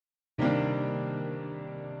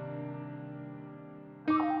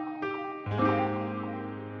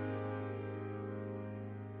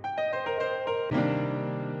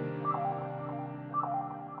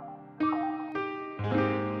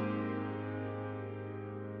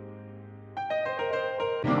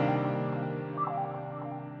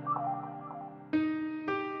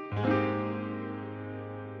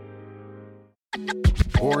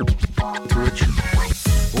Born to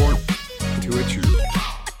Achieve. Born to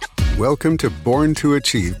Achieve. Welcome to Born to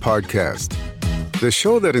Achieve podcast, the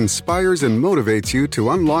show that inspires and motivates you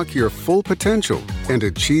to unlock your full potential and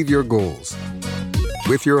achieve your goals.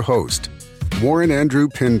 With your host, Warren Andrew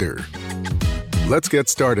Pinder. Let's get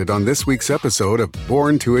started on this week's episode of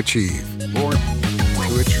Born to Achieve. Born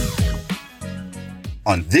to Achieve.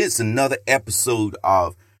 On this, another episode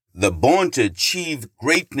of the Born to Achieve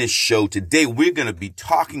Greatness Show. Today, we're going to be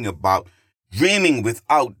talking about dreaming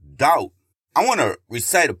without doubt. I want to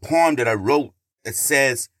recite a poem that I wrote that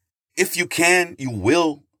says, if you can, you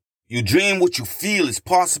will. You dream what you feel is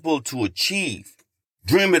possible to achieve.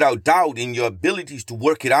 Dream without doubt in your abilities to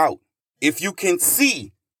work it out. If you can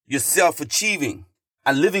see yourself achieving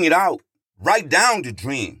and living it out, write down the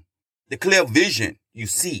dream, the clear vision you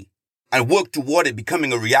see, and work toward it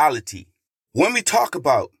becoming a reality. When we talk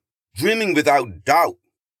about dreaming without doubt,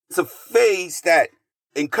 it's a phase that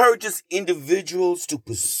encourages individuals to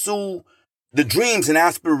pursue the dreams and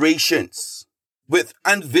aspirations with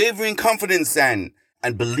unwavering confidence and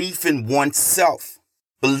belief in oneself.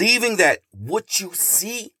 Believing that what you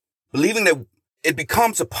see, believing that it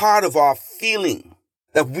becomes a part of our feeling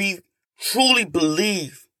that we truly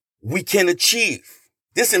believe we can achieve.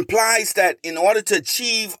 This implies that in order to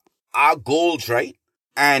achieve our goals, right,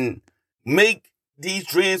 and make these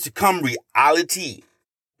dreams become reality,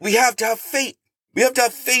 we have to have faith. We have to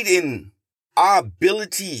have faith in our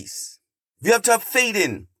abilities. We have to have faith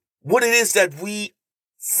in what it is that we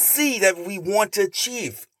see that we want to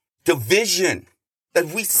achieve. The vision that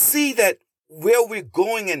we see, that where we're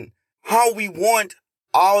going and how we want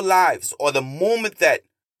our lives, or the moment that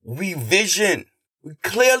we vision, we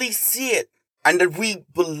clearly see it, and that we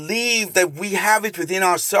believe that we have it within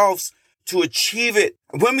ourselves to achieve it.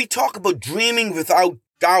 When we talk about dreaming without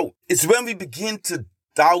doubt, it's when we begin to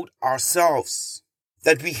doubt ourselves,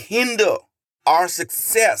 that we hinder our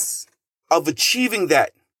success of achieving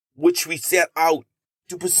that which we set out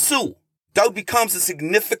to pursue. Doubt becomes a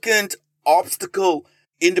significant obstacle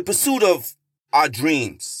in the pursuit of our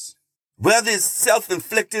dreams. Whether it's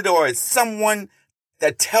self-inflicted or it's someone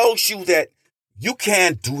that tells you that you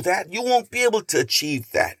can't do that, you won't be able to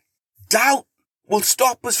achieve that. Doubt will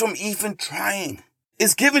stop us from even trying.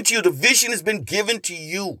 It's given to you. The vision has been given to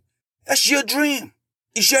you. That's your dream.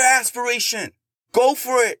 It's your aspiration. Go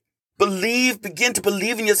for it. Believe, begin to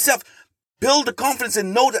believe in yourself. Build the confidence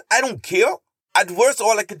and know that I don't care. At worst,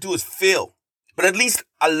 all I could do is fail. But at least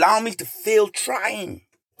allow me to fail trying.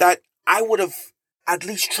 That I would have at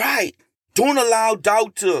least tried. Don't allow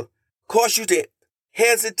doubt to cause you to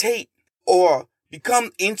hesitate or become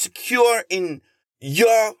insecure in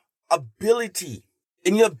your ability,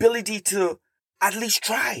 to at least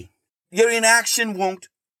try. Your inaction won't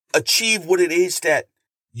achieve what it is that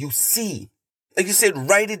you see. Like you said,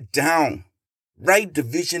 write it down. Write the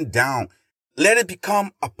vision down. Let it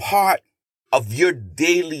become a part of your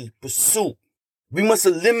daily pursuit. We must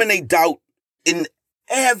eliminate doubt in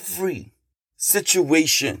every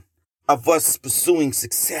situation of us pursuing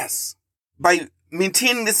success by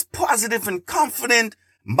maintaining this positive and confident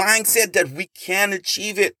mindset that we can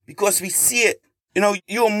achieve it because we see it. You know,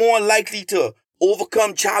 you're more likely to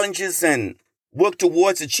overcome challenges and work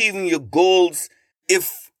towards achieving your goals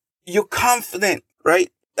if you're confident,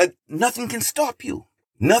 right? That nothing can stop you.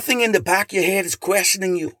 Nothing in the back of your head is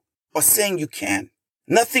questioning you or saying you can't.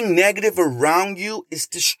 Nothing negative around you is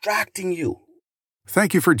distracting you.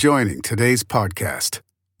 Thank you for joining today's podcast.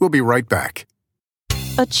 We'll be right back.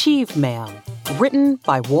 Achieve Man, written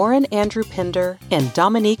by Warren Andrew Pinder and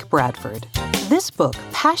Dominique Bradford. This book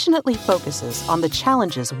passionately focuses on the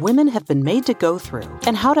challenges women have been made to go through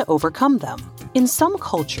and how to overcome them. In some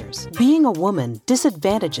cultures, being a woman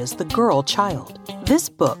disadvantages the girl child. This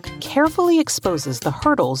book carefully exposes the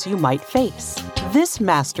hurdles you might face. This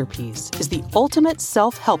masterpiece is the ultimate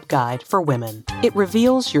self-help guide for women. It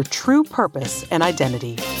reveals your true purpose and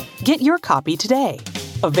identity. Get your copy today.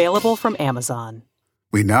 Available from Amazon.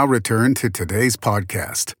 We now return to today's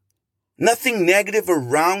podcast. Nothing negative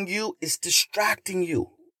around you is distracting you.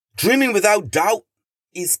 Dreaming without doubt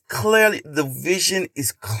is clearly, the vision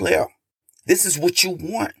is clear. This is what you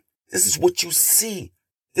want. This is what you see.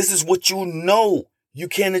 This is what you know you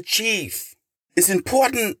can achieve. It's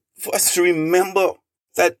important for us to remember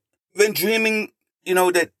that when dreaming,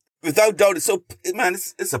 that without doubt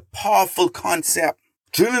it's a powerful concept.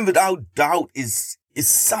 Dreaming without doubt is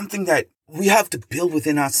something that we have to build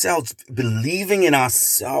within ourselves, believing in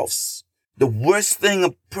ourselves. The worst thing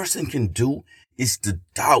a person can do is to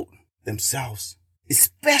doubt themselves,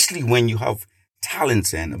 especially when you have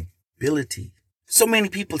talents and ability. So many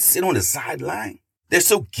people sit on the sideline. They're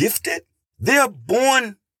so gifted. They are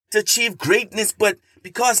born to achieve greatness, but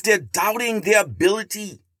because they're doubting their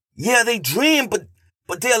ability. Yeah, they dream,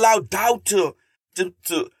 but they allow doubt to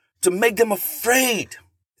make them afraid.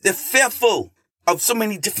 They're fearful of so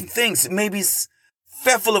many different things. Maybe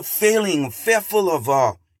fearful of failing, fearful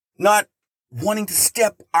of not wanting to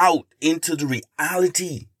step out into the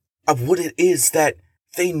reality of what it is that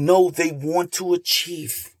they know they want to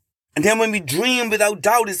achieve. And then when we dream without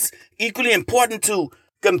doubt, it's equally important to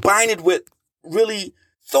combine it with really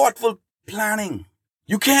thoughtful planning.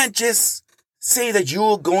 You can't just say that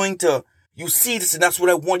you see this and that's what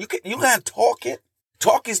I want. You can't talk it.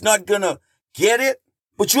 Talk is not gonna get it,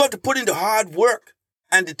 but you have to put in the hard work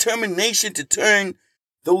and determination to turn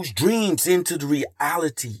those dreams into the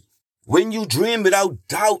reality. When you dream without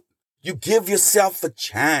doubt, you give yourself a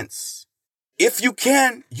chance. If you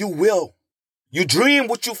can, you will. You dream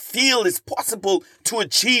what you feel is possible to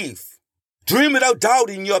achieve. Dream without doubt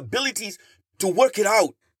in your abilities to work it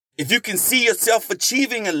out. If you can see yourself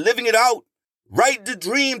achieving and living it out, write the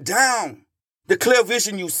dream down, the clear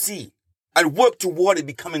vision you see, and work toward it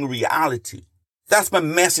becoming reality. That's my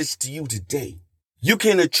message to you today. You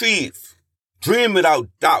can achieve. Dream without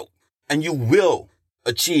doubt, and you will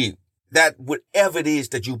achieve that whatever it is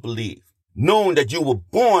that you believe, knowing that you were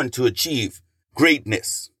born to achieve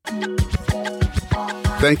greatness.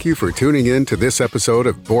 Thank you for tuning in to this episode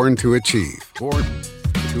of Born to Achieve. Born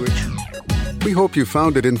to Achieve. We hope you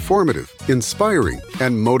found it informative, inspiring,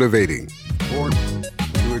 and motivating. Born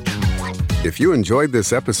to Achieve. If you enjoyed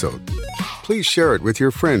this episode, please share it with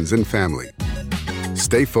your friends and family.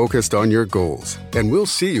 Stay focused on your goals, and we'll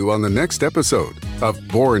see you on the next episode of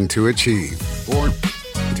Born to Achieve. Born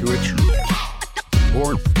to Achieve.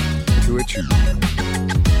 Born to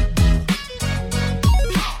Achieve.